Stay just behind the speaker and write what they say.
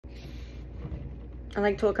I'd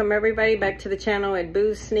like to welcome everybody back to the channel at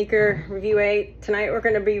Boo's Sneaker Review 8. Tonight we're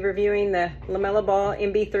going to be reviewing the LaMelo Ball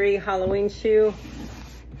MB.03 Halloween shoe.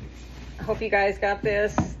 I hope you guys got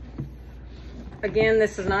this. Again,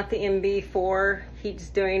 this is not the MB.04. He's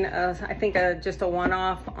doing, I think, just a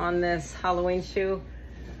one-off on this Halloween shoe.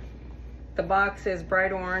 The box is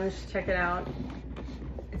bright orange. Check it out.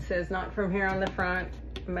 It says "Not From Here" on the front,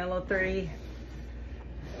 MB.03.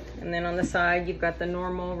 And then on the side, you've got the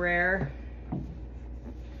normal, rare.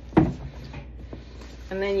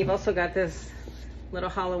 And then you've also got this little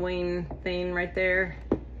Halloween thing right there.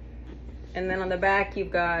 And then on the back,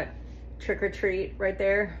 you've got Trick or Treat right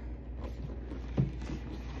there.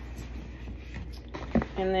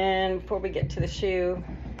 And then before we get to the shoe,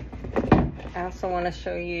 I also want to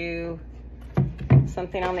show you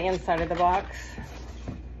something on the inside of the box.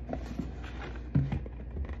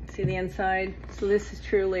 See the inside? So this is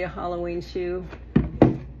truly a Halloween shoe.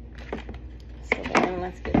 So then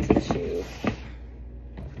let's get to the shoe.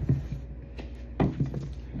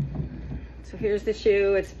 So here's the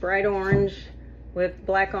shoe. It's bright orange with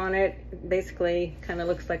black on it. Basically kind of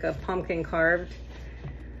looks like a pumpkin carved.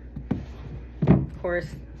 Of course,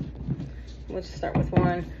 we'll just start with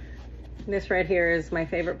one. This right here is my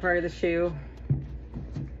favorite part of the shoe.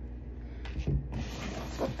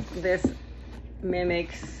 This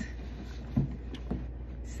mimics,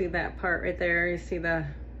 see that part right there? You see the,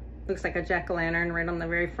 looks like a jack-o'-lantern right on the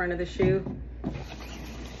very front of the shoe.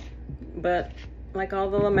 But like all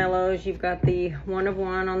the LaMelos, you've got the one of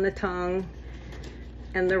one on the tongue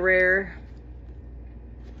and the rare,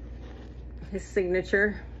 his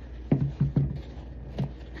signature.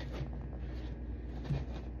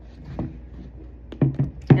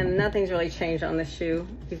 And nothing's really changed on this shoe.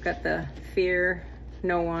 You've got the Fear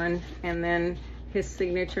No One and then his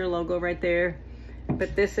signature logo right there.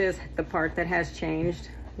 But this is the part that has changed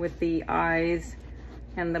with the eyes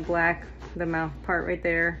and the black, the mouth part right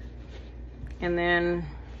there. And then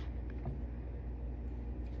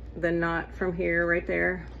the "Not From Here" right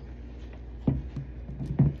there.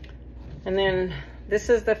 And then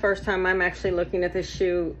this is the first time I'm actually looking at this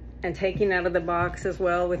shoe and taking out of the box as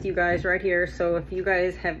well with you guys right here. So if you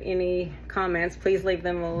guys have any comments, please leave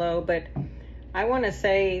them below. But I want to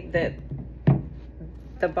say that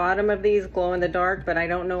the bottom of these glow in the dark, but I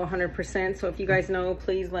don't know 100%. So if you guys know,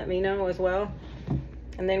 please let me know as well.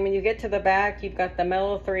 And then when you get to the back, you've got the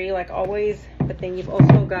MB.03 like always, but then you've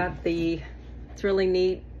also got the, it's really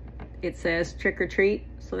neat, it says "Trick or Treat,"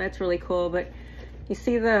 so that's really cool. But you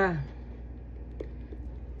see the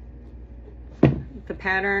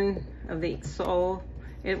pattern of the sole,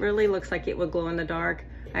 it really looks like it would glow in the dark.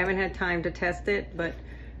 I haven't had time to test it, but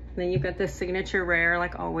then you've got the signature rare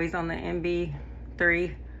like always on the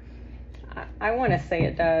MB.03. I want to say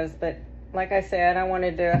it does, but like I said, I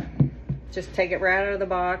wanted to just take it right out of the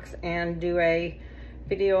box and do a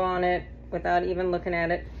video on it without even looking at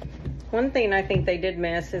it. One thing I think they did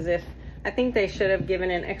miss is I think they should have given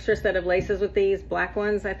an extra set of laces with these black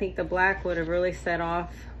ones. I think the black would have really set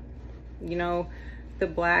off, you know, the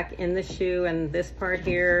black in the shoe and this part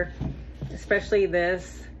here, especially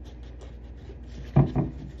this.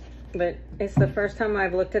 But it's the first time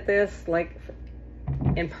I've looked at this like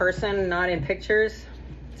in person, not in pictures.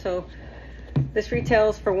 So this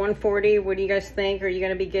retails for $140. What do you guys think? Are you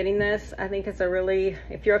going to be getting this? I think it's a really,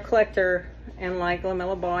 if you're a collector and like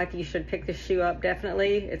LaMelo Ball, I think you should pick this shoe up,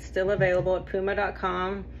 definitely. It's still available at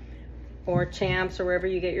PUMA.com or Champs or wherever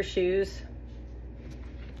you get your shoes.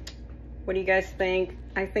 What do you guys think?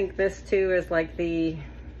 I think this too is like it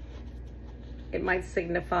might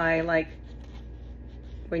signify like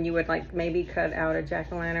when you would like maybe cut out a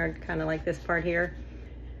jack-o'-lantern, kind of like this part here.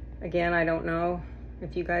 Again, I don't know.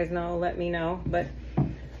 If you guys know, let me know. But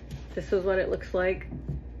this is what it looks like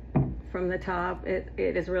from the top. It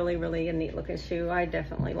is really, really a neat looking shoe. I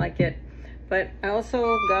definitely like it. But I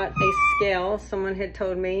also got a scale. Someone had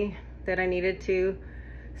told me that I needed to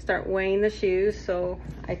start weighing the shoes, so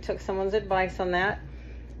I took someone's advice on that.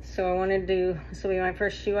 So I wanted to, this will be my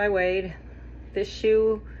first shoe I weighed. This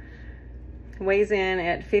shoe weighs in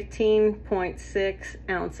at 15.6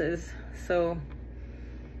 ounces. So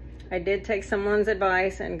I did take someone's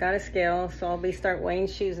advice and got a scale, so I'll start weighing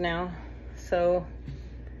shoes now. So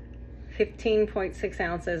 15.6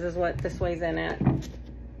 ounces is what this weighs in at.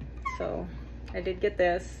 So I did get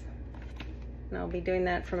this, and I'll be doing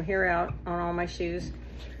that from here out on all my shoes.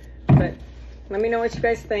 But let me know what you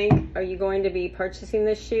guys think. Are you going to be purchasing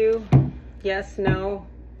this shoe? Yes, no?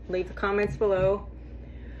 Leave the comments below.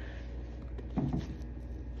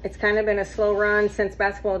 It's kind of been a slow run since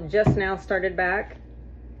basketball just now started back,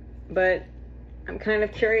 but I'm kind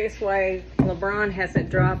of curious why LeBron hasn't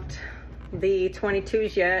dropped the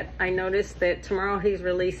 22s yet. I noticed that tomorrow he's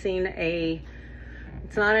releasing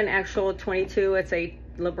it's not an actual 22, it's a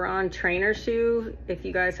LeBron trainer shoe. If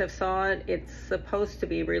you guys have saw it, it's supposed to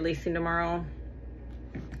be releasing tomorrow.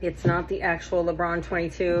 It's not the actual LeBron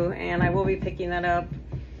 22, and I will be picking that up.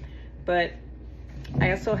 But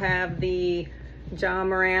I also have the Ja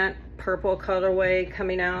Morant purple colorway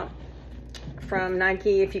coming out from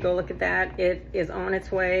Nike. If you go look at that, it is on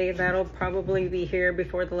its way. That'll probably be here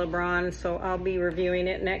before the LeBron, so I'll be reviewing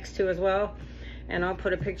it next too as well. And I'll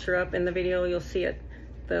put a picture up in the video. You'll see it,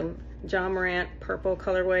 the Ja Morant purple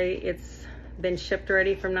colorway. It's been shipped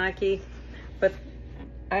already from Nike, but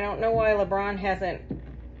I don't know why LeBron hasn't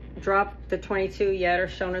dropped the 22 yet or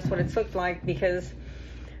shown us what it's looked like, because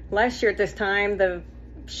last year at this time the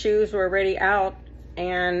shoes were already out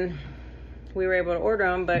and we were able to order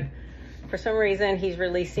them, but for some reason he's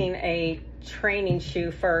releasing a training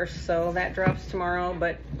shoe first, so that drops tomorrow.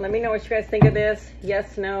 But let me know what you guys think of this.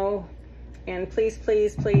 Yes, no, and please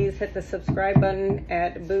hit the subscribe button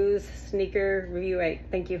at Boo's Sneaker Review 8.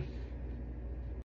 Thank you.